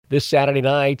this Saturday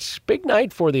night. Big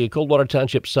night for the Coldwater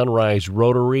Township Sunrise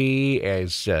Rotary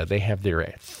as they have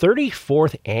their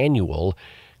 34th annual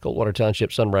Coldwater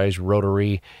Township Sunrise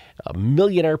Rotary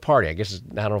Millionaire Party. I guess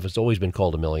I don't know if it's always been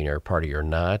called a Millionaire Party or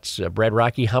not. Brad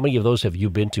Rocky, how many of those have you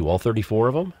been to? All 34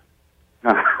 of them?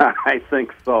 I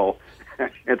think so.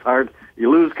 It's hard.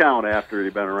 You lose count after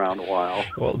you've been around a while.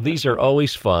 Well, these are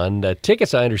always fun.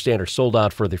 Tickets, I understand, are sold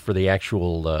out for the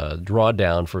actual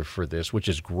drawdown for this, which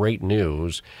is great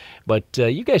news. But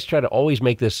you guys try to always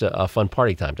make this a fun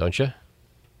party time, don't you?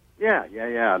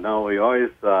 Yeah. No, we always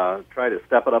try to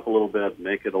step it up a little bit,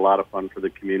 make it a lot of fun for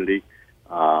the community.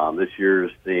 This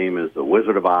year's theme is the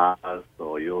Wizard of Oz,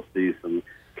 so you'll see some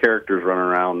characters running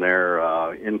around there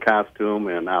in costume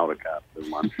and out of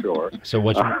costume, I'm sure. So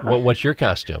what's your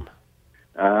costume?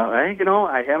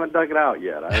 I haven't dug it out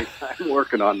yet. I'm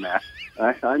working on that.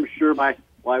 I'm sure my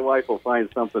wife will find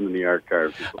something in the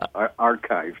archives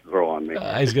to throw on me.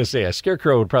 I was going to say, a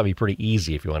scarecrow would probably be pretty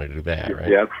easy if you wanted to do that,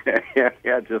 right?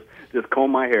 Yeah. Just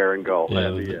comb my hair and go. Yeah,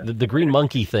 the green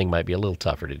monkey thing might be a little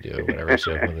tougher to do, whatever.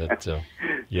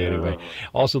 Anyway.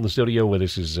 Also in the studio with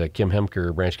us is Kim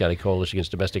Hemker, Branch County Coalition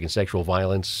Against Domestic and Sexual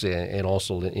Violence, and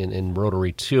also in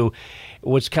Rotary too.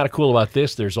 What's kind of cool about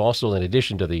this, there's also, in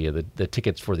addition to the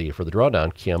tickets for the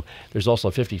drawdown, Kim, there's also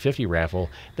a 50-50 raffle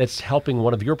that's helping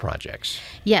one of your projects.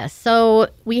 Yes, so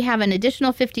we have an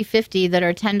additional 50-50 that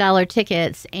are $10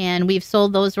 tickets, and we've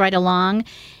sold those right along.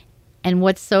 And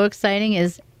what's so exciting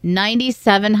is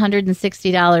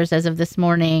 $9,760 as of this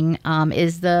morning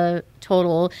is the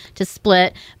total to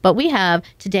split, but we have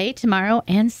today, tomorrow,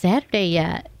 and Saturday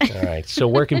yet. All right. So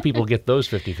where can people get those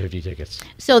 50-50 tickets?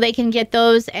 So they can get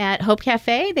those at Hope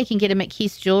Cafe. They can get them at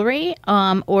Keith's Jewelry,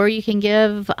 or you can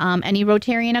give any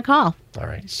Rotarian a call. All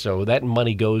right. So that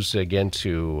money goes again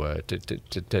to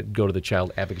go to the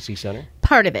Child Advocacy Center?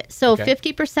 Part of it. So Okay.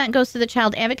 50% goes to the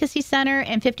Child Advocacy Center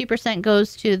and 50%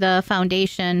 goes to the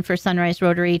Foundation for Sunrise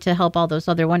Rotary to help all those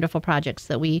other wonderful projects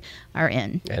that we are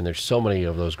in. And there's so many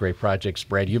of those great projects.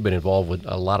 Brad, you've been involved with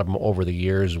a lot of them over the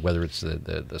years, whether it's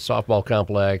the softball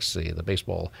complex, the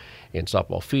baseball and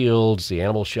softball fields, the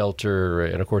animal shelter,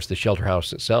 and, of course, the shelter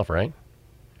house itself, right?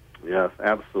 Yes,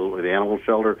 absolutely. The animal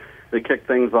shelter, they kick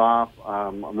things off.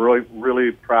 I'm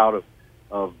really proud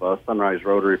of Sunrise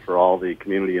Rotary for all the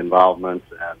community involvement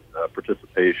and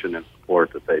participation and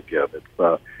support that they give.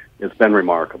 It's been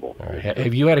remarkable. All right.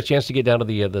 Have you had a chance to get down to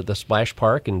the Splash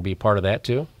Park and be part of that,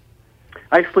 too?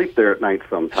 I sleep there at night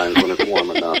sometimes when it's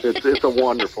warm enough. It's a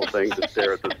wonderful thing to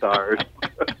stare at the stars.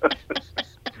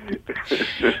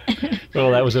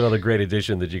 Well, that was another great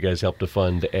addition that you guys helped to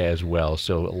fund as well.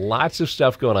 So lots of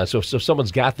stuff going on. So if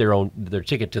someone's got their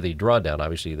ticket to the drawdown,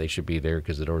 obviously they should be there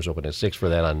because the doors open at 6 for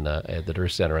that at the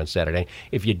Durst Center on Saturday.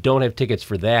 If you don't have tickets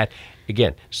for that,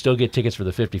 again, still get tickets for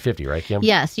the 50-50, right, Kim?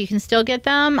 Yes, you can still get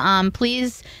them.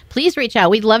 Please reach out.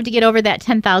 We'd love to get over that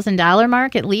 $10,000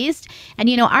 mark at least. And,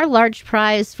 our large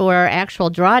prize for our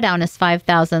actual drawdown is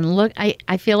 $5,000. Look,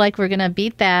 I feel like we're going to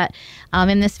beat that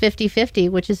in this 50-50,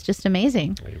 which is just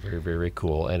amazing. Very, very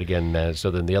cool. And again,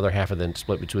 so then the other half of then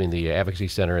split between the Advocacy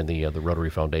Center and the Rotary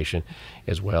Foundation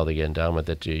as well, the endowment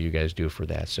that you guys do for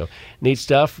that. So neat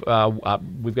stuff.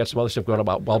 We've got some other stuff going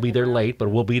on. I'll be there late, but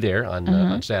we'll be there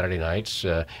on Saturday nights.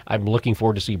 I'm looking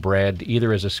forward to see Brad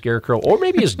either as a scarecrow or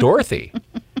maybe as Dorothy.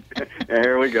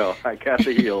 Here we go. I got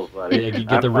the heels, buddy. Yeah, you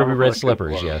get the ruby red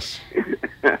slippers, yes.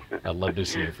 I'd love to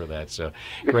see you for that. So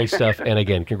great stuff. And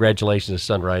again, congratulations to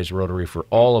Sunrise Rotary for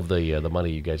all of the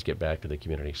money you guys get back to the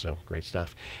community. So great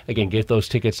stuff. Again, get those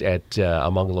tickets at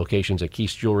among the locations at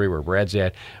Keith's Jewelry where Brad's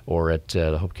at, or at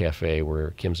the Hope Cafe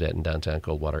where Kim's at in downtown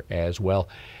Coldwater as well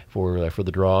for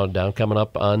the drawdown coming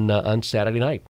up on Saturday night.